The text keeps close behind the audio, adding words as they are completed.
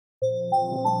It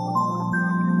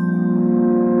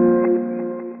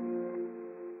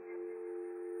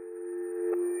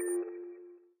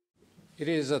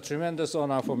is a tremendous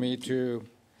honor for me to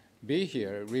be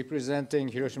here representing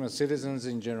Hiroshima citizens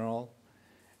in general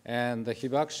and the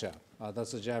hibakusha.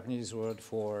 That's a Japanese word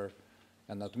for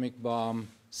an atomic bomb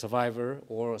survivor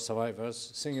or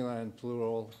survivors, singular and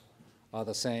plural are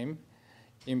the same,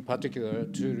 in particular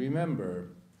to remember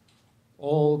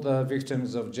all the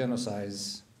victims of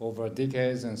genocides over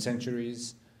decades and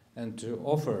centuries and to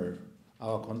offer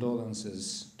our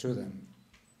condolences to them.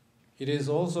 It is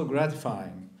also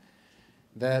gratifying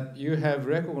that you have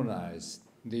recognized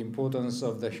the importance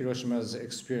of the Hiroshima's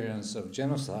experience of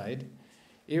genocide,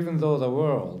 even though the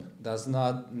world does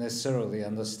not necessarily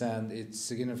understand its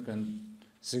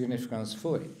significance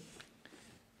fully.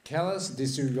 Callous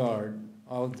disregard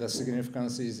of the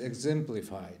significance is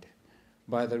exemplified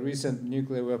by the recent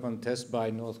nuclear weapon test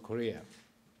by North Korea.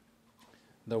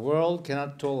 The world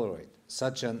cannot tolerate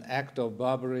such an act of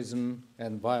barbarism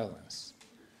and violence.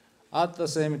 At the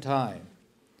same time,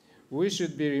 we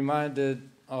should be reminded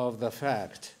of the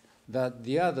fact that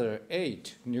the other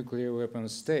 8 nuclear weapon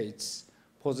states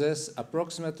possess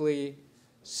approximately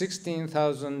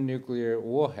 16,000 nuclear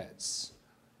warheads,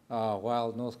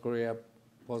 while North Korea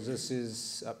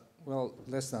possesses,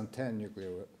 less than 10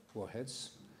 nuclear warheads,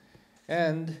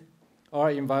 and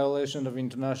are in violation of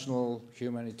international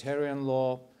humanitarian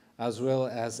law, as well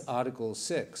as Article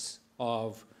 6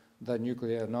 of the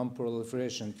Nuclear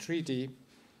Non-Proliferation Treaty,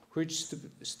 which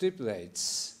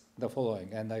stipulates the following,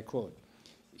 and I quote,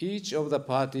 "Each of the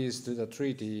parties to the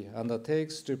treaty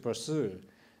undertakes to pursue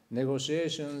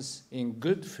negotiations in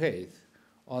good faith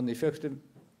on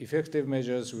effective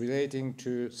measures relating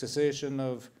to cessation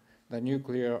of the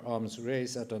nuclear arms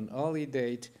race at an early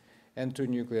date and to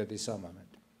nuclear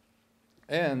disarmament,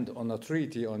 and on a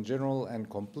treaty on general and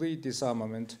complete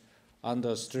disarmament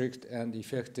under strict and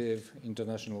effective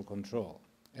international control,"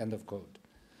 end of quote.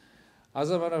 As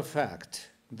a matter of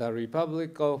fact, the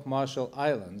Republic of Marshall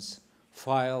Islands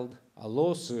filed a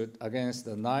lawsuit against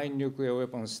the 9 nuclear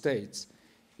weapon states,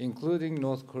 including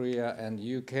North Korea and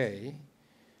UK,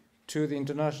 to the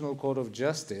International Court of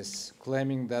Justice,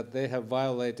 claiming that they have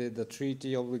violated the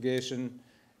treaty obligation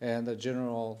and the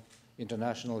general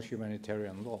international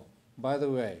humanitarian law. By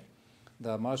the way,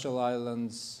 the Marshall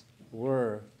Islands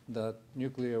were the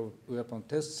nuclear weapon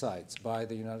test sites by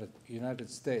the United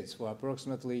States for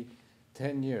approximately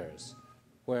 10 years,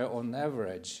 where on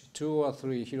average 2 or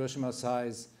 3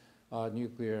 Hiroshima-sized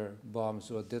nuclear bombs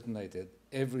were detonated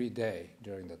every day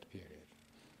during that period.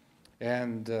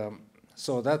 And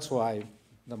so that's why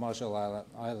the Marshall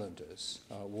Islanders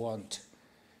want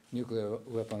nuclear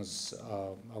weapons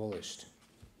abolished.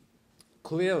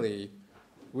 Clearly,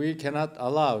 we cannot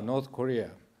allow North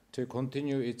Korea to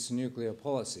continue its nuclear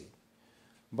policy.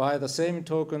 By the same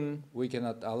token, we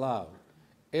cannot allow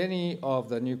any of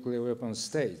the nuclear weapon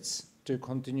states to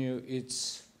continue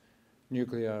its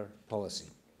nuclear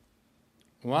policy.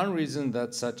 One reason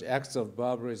that such acts of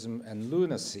barbarism and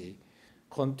lunacy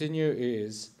continue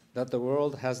is that the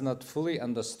world has not fully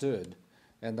understood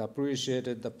and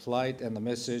appreciated the plight and the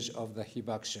message of the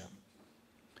hibakusha.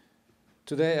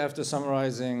 Today, after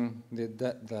summarizing the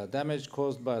damage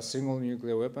caused by a single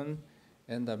nuclear weapon,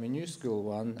 and a minuscule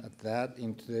one at that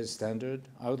in today's standard,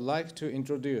 I would like to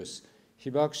introduce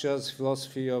hibakusha's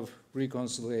philosophy of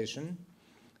reconciliation.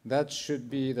 That should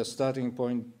be the starting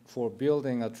point for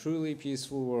building a truly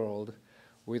peaceful world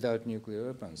without nuclear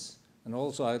weapons. And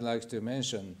also I'd like to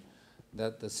mention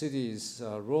that the city's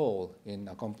role in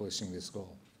accomplishing this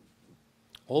goal.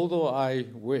 Although I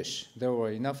wish there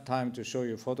were enough time to show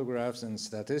you photographs and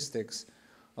statistics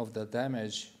of the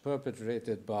damage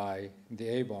perpetrated by the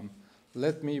A-bomb,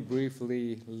 let me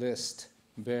briefly list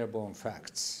bare-bone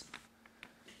facts.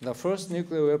 The first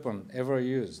nuclear weapon ever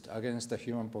used against the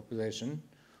human population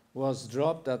was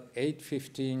dropped at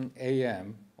 8:15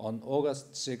 a.m. on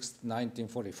August 6,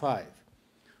 1945,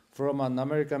 from an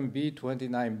American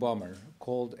B-29 bomber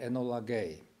called Enola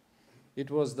Gay. It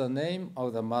was the name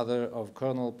of the mother of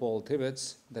Colonel Paul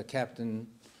Tibbets, the captain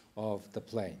of the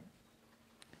plane.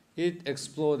 It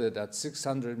exploded at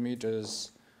 600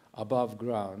 meters above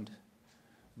ground.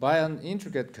 By an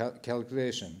intricate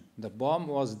calculation, the bomb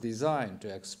was designed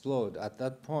to explode at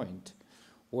that point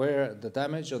where the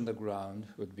damage on the ground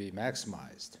would be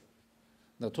maximized.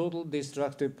 The total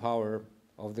destructive power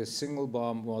of this single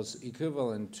bomb was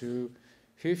equivalent to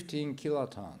 15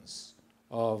 kilotons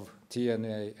of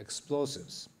TNA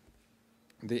explosives.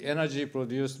 The energy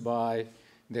produced by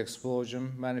the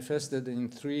explosion manifested in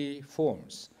 3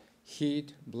 forms: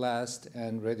 heat, blast,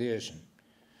 and radiation,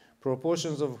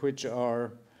 proportions of which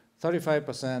are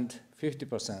 35%,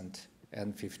 50%,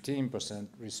 and 15%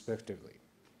 respectively.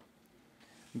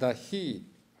 The heat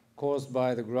caused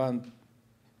the ground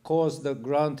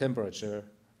temperature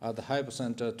at the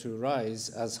hypocenter to rise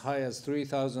as high as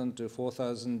 3,000 to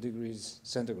 4,000 degrees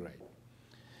centigrade.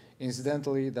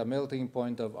 Incidentally, the melting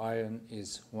point of iron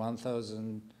is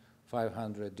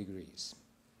 1,500 degrees.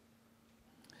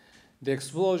 The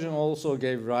explosion also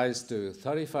gave rise to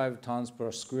 35 tons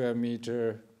per square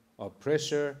meter of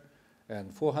pressure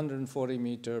and 440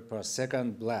 meter per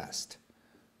second blast,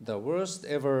 the worst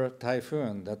ever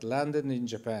typhoon that landed in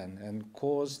Japan and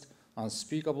caused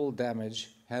unspeakable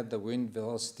damage had the wind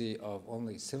velocity of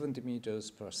only 70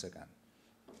 meters per second.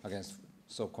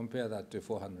 So compare that to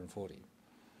 440.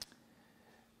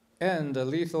 And the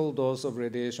lethal dose of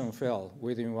radiation fell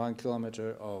within 1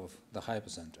 kilometer of the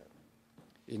hypocenter.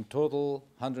 In total,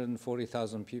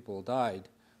 140,000 people died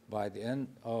by the end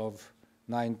of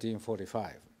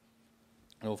 1945.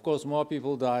 And of course, more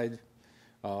people died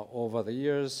over the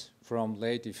years from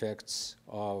late effects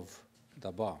of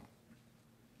the bomb.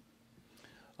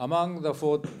 Among the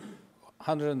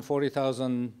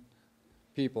 140,000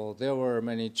 people, there were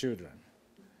many children.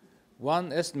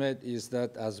 One estimate is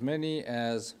that as many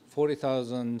as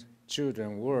 40,000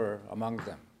 children were among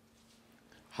them.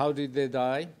 How did they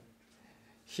die?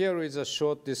 Here is a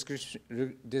short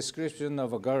description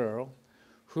of a girl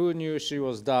who knew she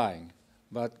was dying,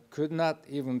 but could not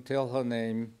even tell her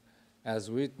name,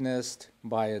 as witnessed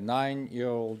by a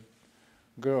 9-year-old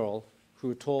girl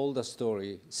who told the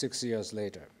story 6 years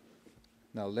later.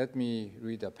 Now let me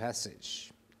read a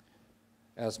passage.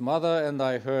 As mother and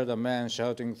I heard a man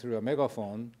shouting through a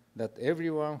megaphone that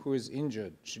everyone who is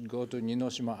injured should go to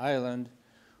Ninoshima Island,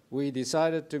 we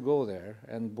decided to go there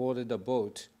and boarded a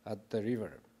boat at the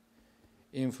river.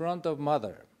 In front of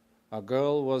mother, a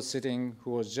girl was sitting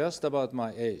who was just about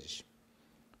my age.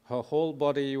 Her whole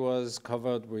body was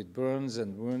covered with burns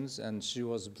and wounds, and she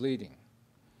was bleeding.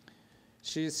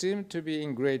 She seemed to be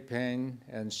in great pain,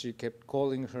 and she kept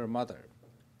calling her mother.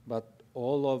 But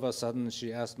all of a sudden,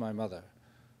 she asked my mother,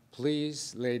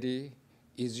 "Please, lady,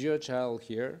 is your child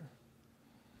here?"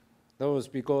 That was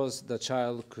because the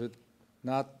child could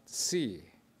not see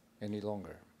any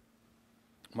longer.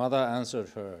 Mother answered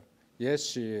her, "Yes,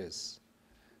 she is."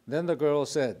 Then the girl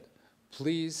said,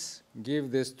 "Please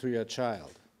give this to your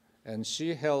child." And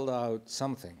she held out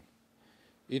something.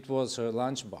 It was her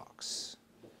lunchbox.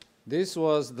 This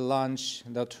was the lunch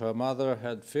that her mother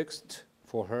had fixed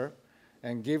for her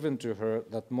and given to her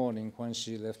that morning when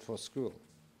she left for school.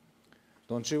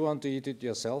 "Don't you want to eat it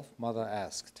yourself?" mother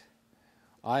asked.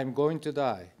 "I'm going to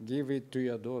die. Give it to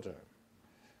your daughter."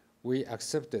 We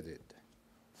accepted it.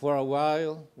 For a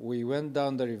while, we went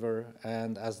down the river,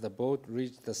 and as the boat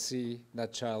reached the sea,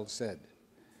 that child said,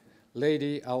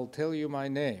 "Lady, I'll tell you my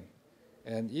name,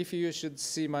 and if you should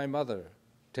see my mother,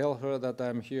 tell her that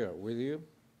I'm here, will you?"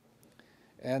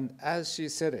 And as she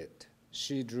said it,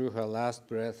 she drew her last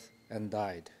breath and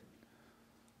died.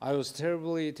 I was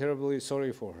terribly, terribly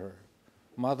sorry for her.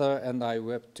 Mother and I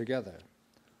wept together.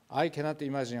 I cannot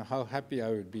imagine how happy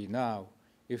I would be now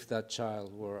if that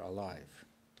child were alive.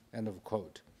 End of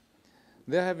quote.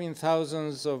 There have been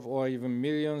thousands of, or even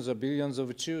millions or billions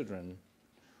of children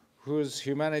whose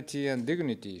humanity and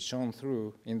dignity shone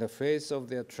through in the face of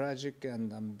their tragic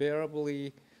and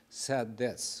unbearably sad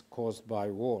deaths caused by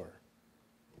war.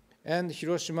 And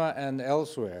Hiroshima and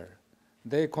elsewhere,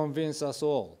 they convince us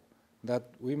all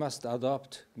that we must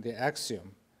adopt the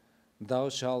axiom, "Thou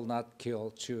shalt not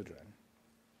kill children."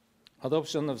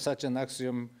 Adoption of such an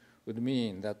axiom would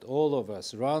mean that all of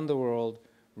us around the world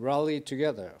rally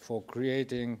together for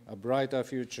creating a brighter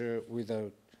future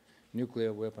without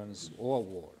nuclear weapons or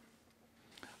war.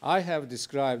 I have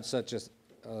described such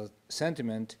a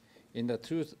sentiment in the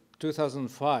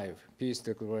 2005 Peace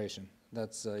Declaration.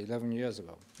 That's 11 years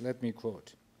ago. Let me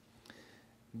quote.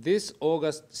 "This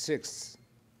August 6th,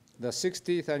 the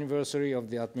 60th anniversary of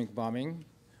the atomic bombing,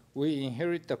 we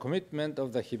inherit the commitment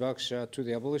of the Hibakusha to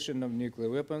the abolition of nuclear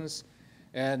weapons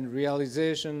and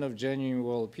realization of genuine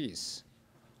world peace,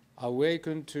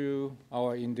 awaken to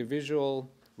our individual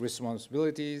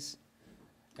responsibilities,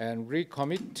 and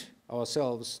recommit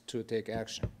ourselves to take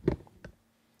action."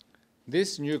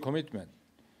 This new commitment,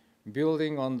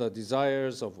 building on the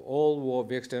desires of all war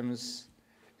victims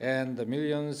and the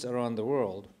millions around the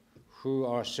world who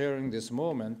are sharing this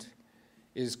moment,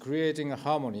 is creating a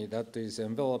harmony that is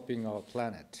enveloping our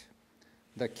planet.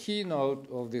 The keynote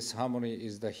of this harmony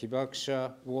is the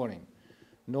Hibakusha warning.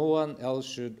 No one else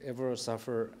should ever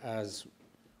suffer as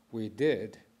we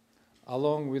did,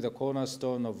 along with the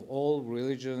cornerstone of all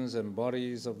religions and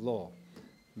bodies of law,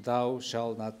 "Thou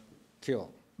shalt not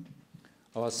kill."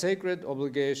 Our sacred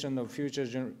obligation of future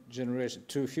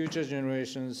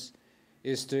generations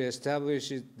is to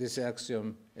establish this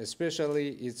axiom, especially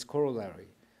its corollary,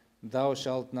 thou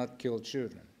shalt not kill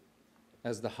children,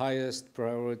 as the highest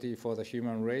priority for the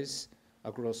human race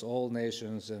across all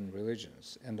nations and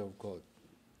religions, end of quote.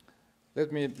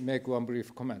 Let me make one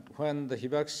brief comment. When the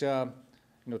hibakusha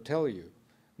tell you,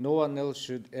 no one else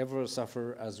should ever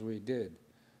suffer as we did,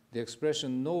 the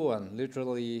expression no one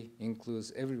literally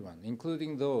includes everyone,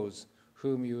 including those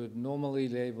whom you would normally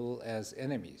label as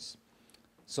enemies.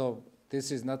 So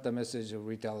this is not a message of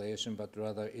retaliation, but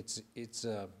rather it's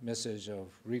a message of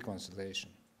reconciliation.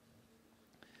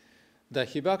 The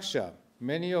hibakusha,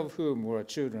 many of whom were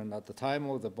children at the time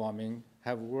of the bombing,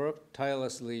 have worked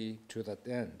tirelessly to that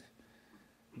end.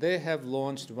 They have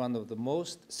launched one of the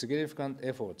most significant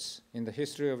efforts in the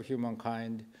history of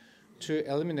humankind to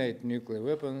eliminate nuclear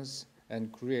weapons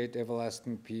and create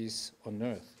everlasting peace on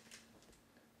Earth.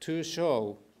 To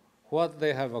show what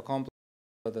they have accomplished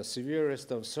under the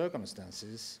severest of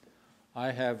circumstances,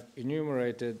 I have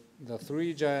enumerated the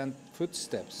 3 giant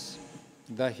footsteps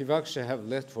the hibakusha have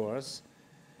left for us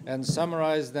and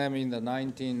summarized them in the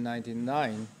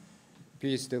 1999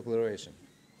 Peace Declaration.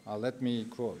 Let me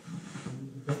quote.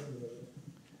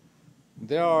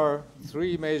 There are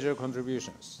 3 major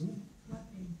contributions.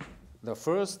 The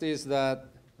first is that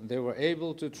they were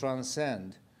able to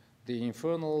transcend the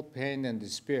infernal pain and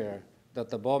despair that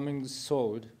the bombings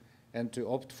sowed and to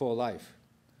opt for life.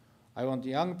 I want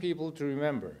young people to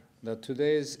remember that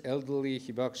today's elderly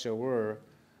hibakusha were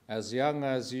as young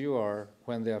as you are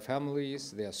when their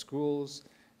families, their schools,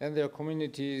 and their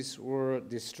communities were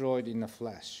destroyed in a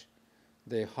flash.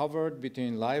 They hovered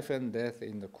between life and death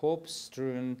in the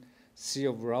corpse-strewn sea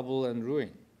of rubble and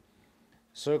ruin,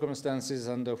 circumstances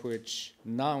under which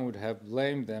none would have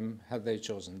blamed them had they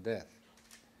chosen death.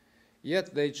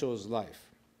 Yet they chose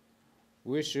life.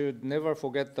 We should never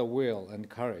forget the will and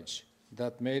courage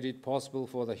that made it possible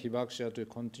for the hibakusha to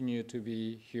continue to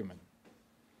be human.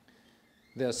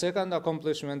 Their second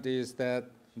accomplishment is that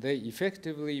they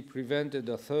effectively prevented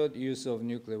a third use of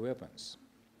nuclear weapons.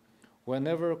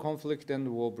 Whenever conflict and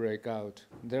war break out,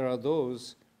 there are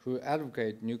those who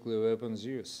advocate nuclear weapons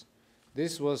use.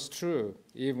 This was true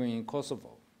even in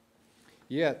Kosovo.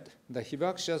 Yet, the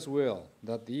hibakusha's will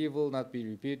that the evil not be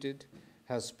repeated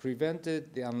has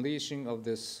prevented the unleashing of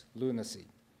this lunacy.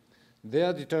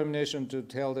 Their determination to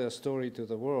tell their story to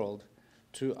the world,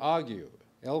 to argue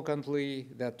eloquently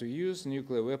that to use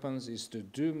nuclear weapons is to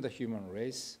doom the human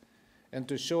race, and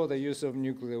to show the use of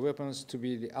nuclear weapons to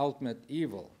be the ultimate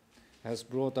evil, has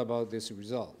brought about this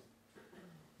result.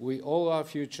 We owe our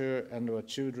future and our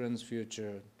children's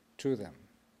future to them.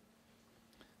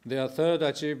 Their third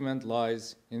achievement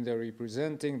lies in their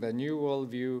representing the new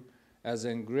worldview as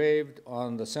engraved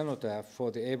on the cenotaph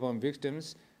for the Avon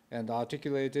victims and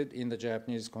articulated in the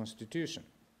Japanese Constitution.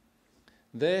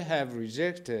 They have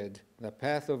rejected the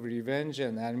path of revenge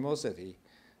and animosity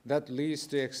that leads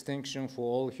to extinction for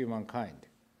all humankind.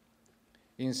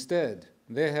 Instead,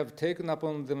 they have taken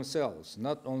upon themselves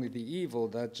not only the evil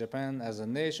that Japan as a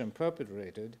nation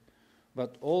perpetrated,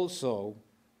 but also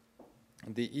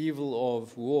the evil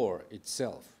of war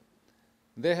itself.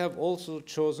 They have also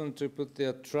chosen to put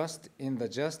their trust in the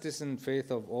justice and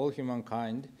faith of all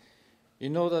humankind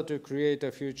in order to create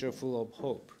a future full of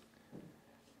hope.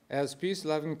 As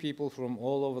peace-loving people from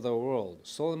all over the world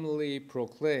solemnly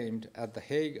proclaimed at the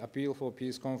Hague Appeal for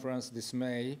Peace Conference this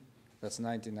May, that's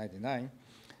 1999,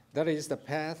 that is the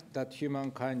path that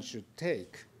humankind should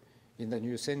take in the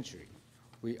new century.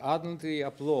 We ardently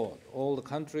applaud all the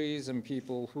countries and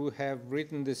people who have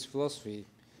written this philosophy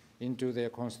into their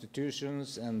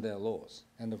constitutions and their laws,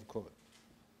 end of quote.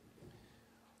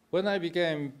 When I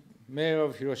became mayor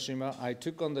of Hiroshima, I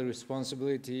took on the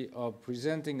responsibility of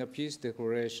presenting a peace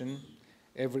declaration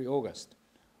every August.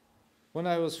 When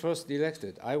I was first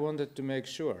elected, I wanted to make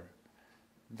sure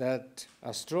that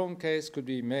a strong case could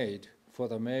be made for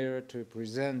the mayor to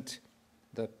present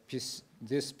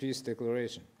this peace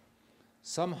declaration.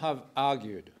 Some have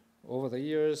argued over the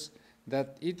years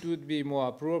that it would be more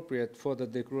appropriate for the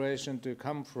declaration to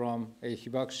come from a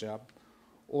hibakusha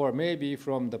or maybe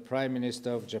from the Prime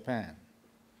Minister of Japan.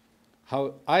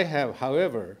 I have,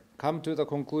 however, come to the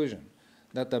conclusion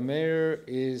that the mayor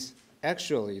is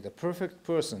actually the perfect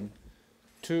person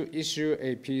to issue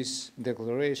a peace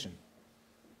declaration.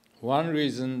 One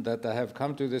reason that I have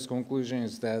come to this conclusion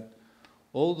is that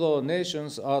although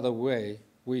nations are the way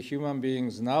we human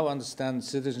beings now understand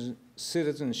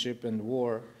citizenship and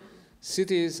war,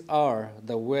 cities are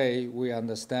the way we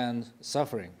understand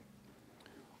suffering.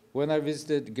 When I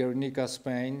visited Guernica,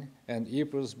 Spain, and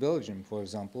Ypres, Belgium, for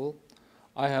example,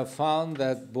 I have found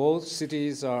that both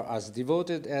cities are as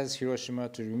devoted as Hiroshima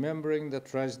to remembering the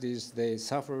tragedies they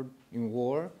suffered in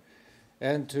war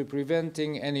and to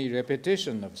preventing any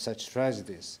repetition of such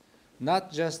tragedies,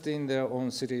 not just in their own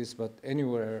cities, but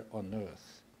anywhere on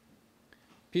earth.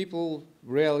 People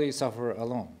rarely suffer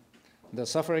alone. The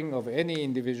suffering of any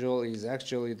individual is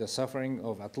actually the suffering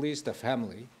of at least a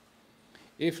family,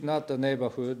 if not a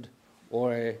neighborhood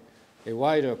or a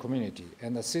wider community.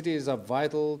 And the city is a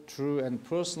vital, true, and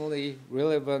personally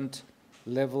relevant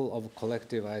level of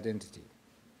collective identity.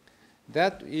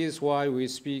 That is why we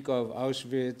speak of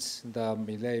Auschwitz, the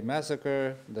My Lai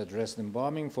massacre, the Dresden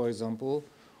bombing, for example,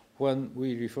 when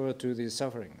we refer to these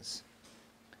sufferings.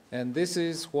 And this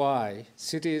is why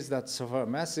cities that suffer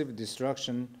massive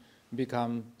destruction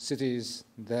become cities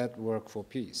that work for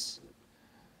peace.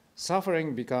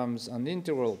 Suffering becomes an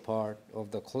integral part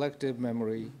of the collective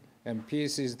memory, and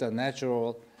peace is the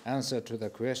natural answer to the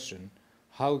question,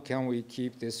 how can we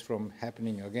keep this from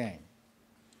happening again?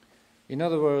 In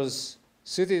other words,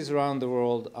 cities around the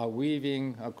world are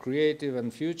weaving a creative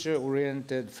and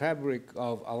future-oriented fabric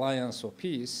of alliance for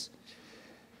peace.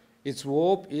 Its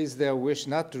warp is their wish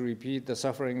not to repeat the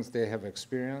sufferings they have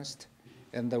experienced,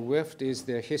 and the weft is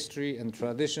their history and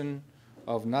tradition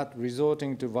of not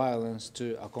resorting to violence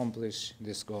to accomplish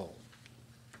this goal.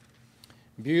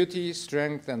 Beauty,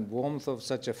 strength, and warmth of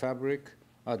such a fabric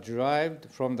are derived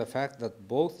from the fact that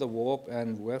both the warp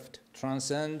and weft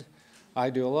transcend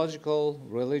ideological,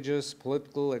 religious,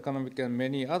 political, economic, and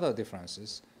many other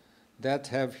differences that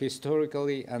have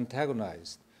historically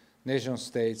antagonized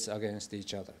nation-states against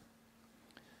each other.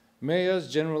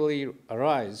 Mayors generally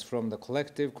arise from the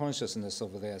collective consciousness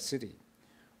of their city.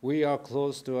 We are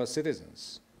close to our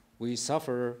citizens. We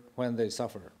suffer when they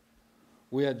suffer.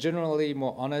 We are generally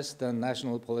more honest than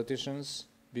national politicians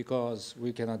because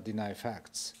we cannot deny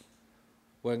facts.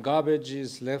 When garbage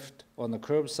is left on the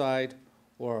curbside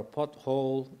or a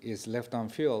pothole is left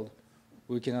unfilled,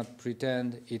 we cannot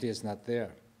pretend it is not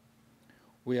there.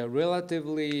 We are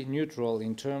relatively neutral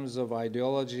in terms of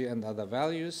ideology and other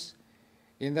values,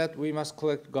 in that we must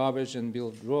collect garbage and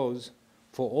build roads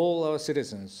for all our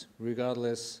citizens,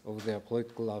 regardless of their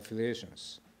political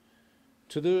affiliations.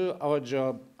 To do our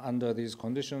job under these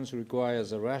conditions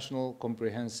requires a rational,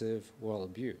 comprehensive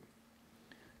worldview.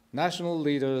 National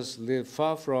leaders live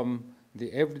far from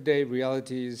the everyday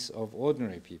realities of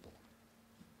ordinary people.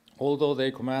 Although they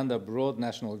command a broad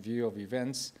national view of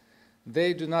events,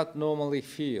 they do not normally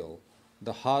feel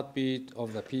the heartbeat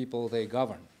of the people they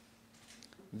govern.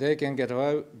 They can get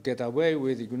away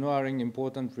with ignoring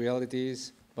important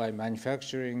realities by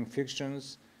manufacturing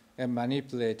fictions and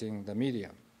manipulating the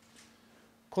media.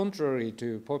 Contrary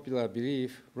to popular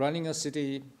belief, running a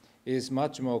city is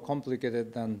much more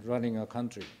complicated than running a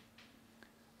country.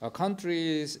 A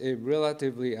country is a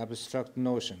relatively abstract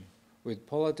notion with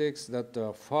politics that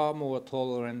are far more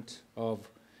tolerant of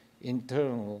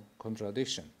internal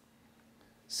contradiction.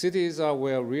 Cities are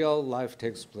where real life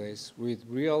takes place with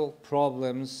real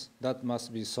problems that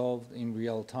must be solved in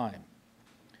real time.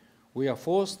 We are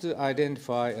forced to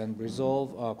identify and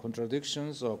resolve our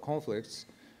contradictions or conflicts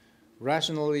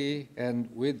rationally and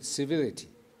with civility,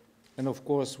 and of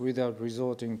course without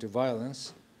resorting to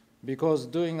violence, because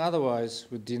doing otherwise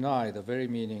would deny the very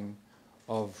meaning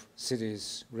of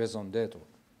cities' raison d'etre.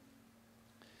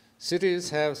 Cities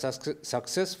have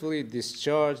successfully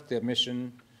discharged their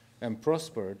mission and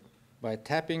prospered by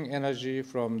tapping energy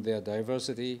from their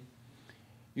diversity,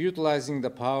 utilizing the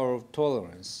power of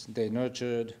tolerance they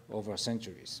nurtured over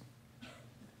centuries.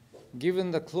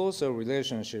 Given the closer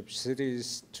relationship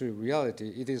cities to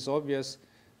reality, it is obvious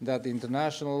that the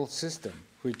international system,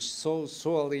 which so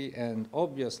sorely and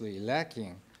obviously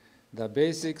lacking the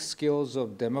basic skills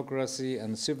of democracy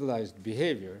and civilized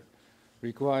behavior,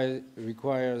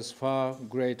 requires far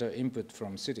greater input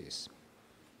from cities.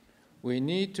 We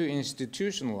need to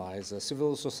institutionalize a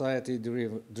civil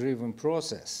society-driven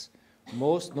process,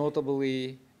 most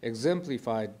notably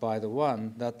exemplified by the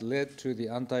one that led to the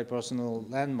Anti-Personnel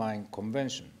Landmine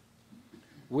Convention.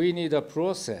 We need a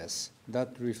process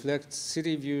that reflects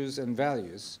city views and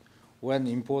values when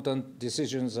important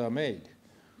decisions are made.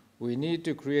 We need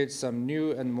to create some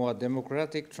new and more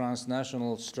democratic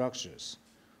transnational structures.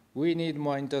 We need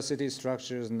more intercity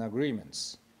structures and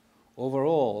agreements.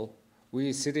 Overall,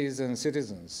 we cities and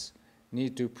citizens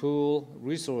need to pool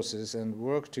resources and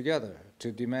work together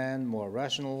to demand more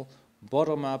rational,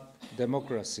 bottom-up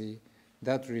democracy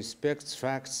that respects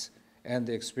facts and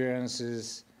the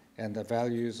experiences and the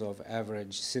values of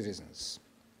average citizens.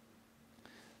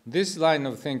 This line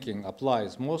of thinking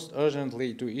applies most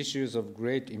urgently to issues of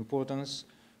great importance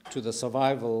to the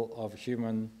survival of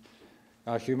human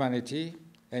humanity,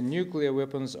 and nuclear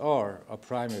weapons are a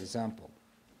prime example.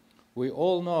 We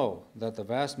all know that the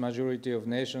vast majority of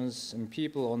nations and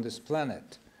people on this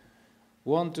planet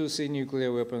want to see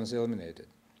nuclear weapons eliminated.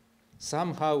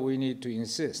 Somehow we need to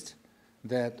insist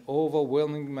that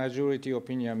overwhelming majority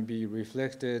opinion be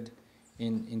reflected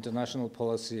in international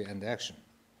policy and action.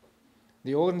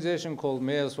 The organization called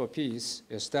Mayors for Peace,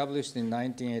 established in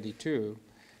 1982,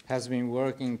 has been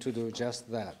working to do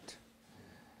just that.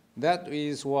 That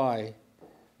is why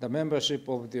the membership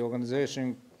of the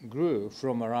organization grew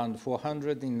from around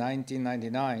 400 in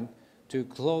 1999 to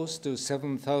close to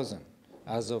 7,000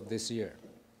 as of this year.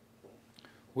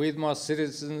 With more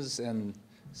citizens and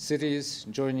cities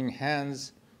joining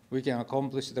hands, we can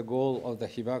accomplish the goal of the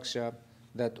Hibakusha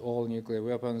that all nuclear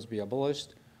weapons be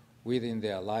abolished within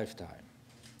their lifetime.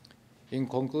 In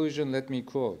conclusion, let me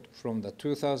quote from the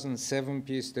 2007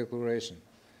 Peace Declaration.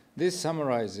 This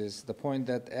summarizes the point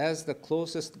that as the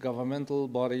closest governmental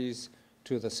bodies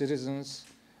to the citizens,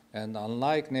 and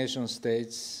unlike nation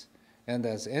states, and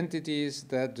as entities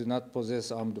that do not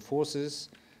possess armed forces,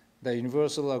 the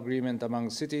universal agreement among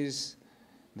cities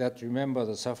that remember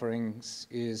the sufferings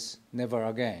is never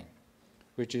again,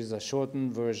 which is a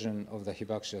shortened version of the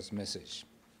Hibakusha's message.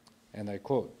 And I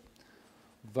quote,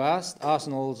 "Vast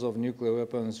arsenals of nuclear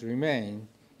weapons remain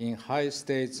in high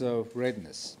states of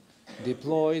readiness,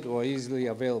 deployed or easily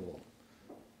available.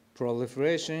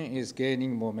 Proliferation is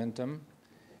gaining momentum,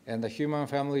 and the human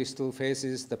family still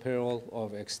faces the peril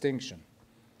of extinction.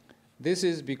 This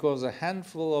is because a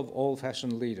handful of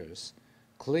old-fashioned leaders,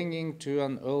 clinging to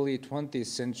an early 20th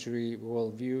century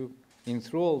worldview,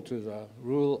 enthralled to the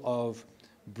rule of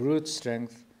brute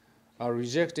strength, are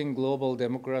rejecting global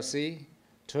democracy,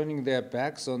 turning their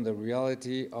backs on the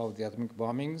reality of the atomic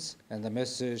bombings and the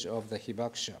message of the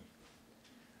Hibakusha.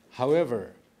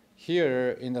 However,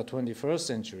 here in the 21st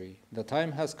century, the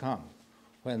time has come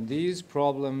when these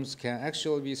problems can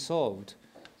actually be solved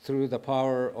through the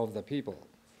power of the people.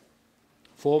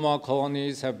 Former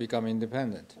colonies have become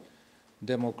independent.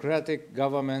 Democratic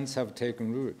governments have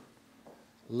taken root.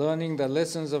 Learning the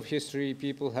lessons of history,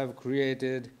 people have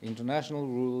created international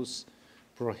rules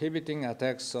prohibiting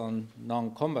attacks on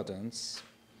non-combatants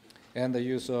and the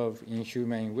use of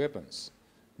inhumane weapons.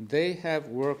 They have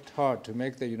worked hard to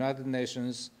make the United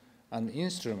Nations an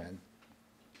instrument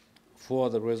for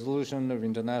the resolution of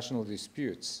international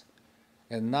disputes.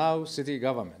 And now city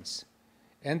governments,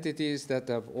 entities that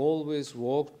have always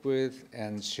walked with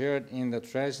and shared in the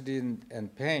tragedy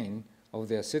and pain of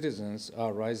their citizens,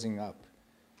 are rising up.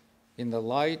 In the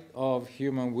light of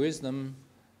human wisdom,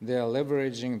 they are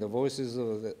leveraging the voices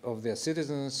of their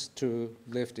citizens to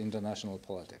lift international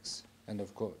politics." End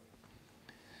of quote.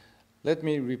 Let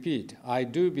me repeat, I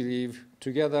do believe,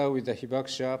 together with the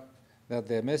Hibakusha, that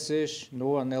their message, "no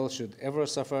one else should ever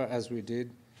suffer as we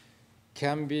did,"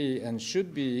 can be and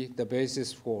should be the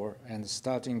basis for and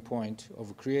starting point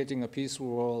of creating a peaceful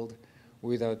world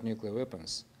without nuclear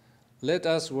weapons. Let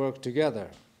us work together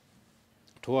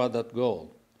toward that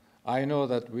goal. I know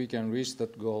that we can reach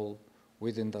that goal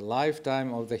within the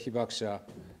lifetime of the Hibakusha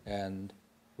and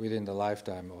within the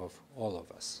lifetime of all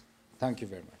of us. Thank you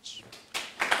very much.